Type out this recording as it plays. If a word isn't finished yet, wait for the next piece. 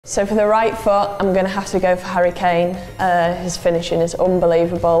So for the right foot, I'm going to have to go for Harry Kane. His finishing is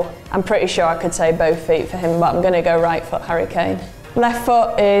unbelievable. I'm pretty sure I could say both feet for him, but I'm going to go right foot Harry Kane. Left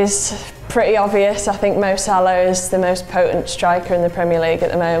foot is pretty obvious. I think Mo Salah is the most potent striker in the Premier League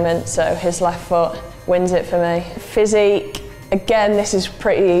at the moment, so his left foot wins it for me. Physique, again, this is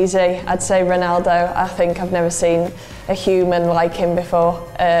pretty easy. I'd say Ronaldo. I think I've never seen a human like him before,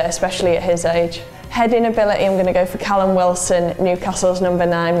 especially at his age. Heading ability, I'm going to go for Callum Wilson, Newcastle's number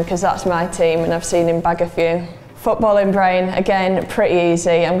 9, because that's my team and I've seen him bag a few. Footballing brain, again, pretty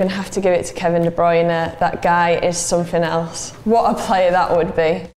easy. I'm going to have to give it to Kevin De Bruyne. That guy is something else. What a player that would be.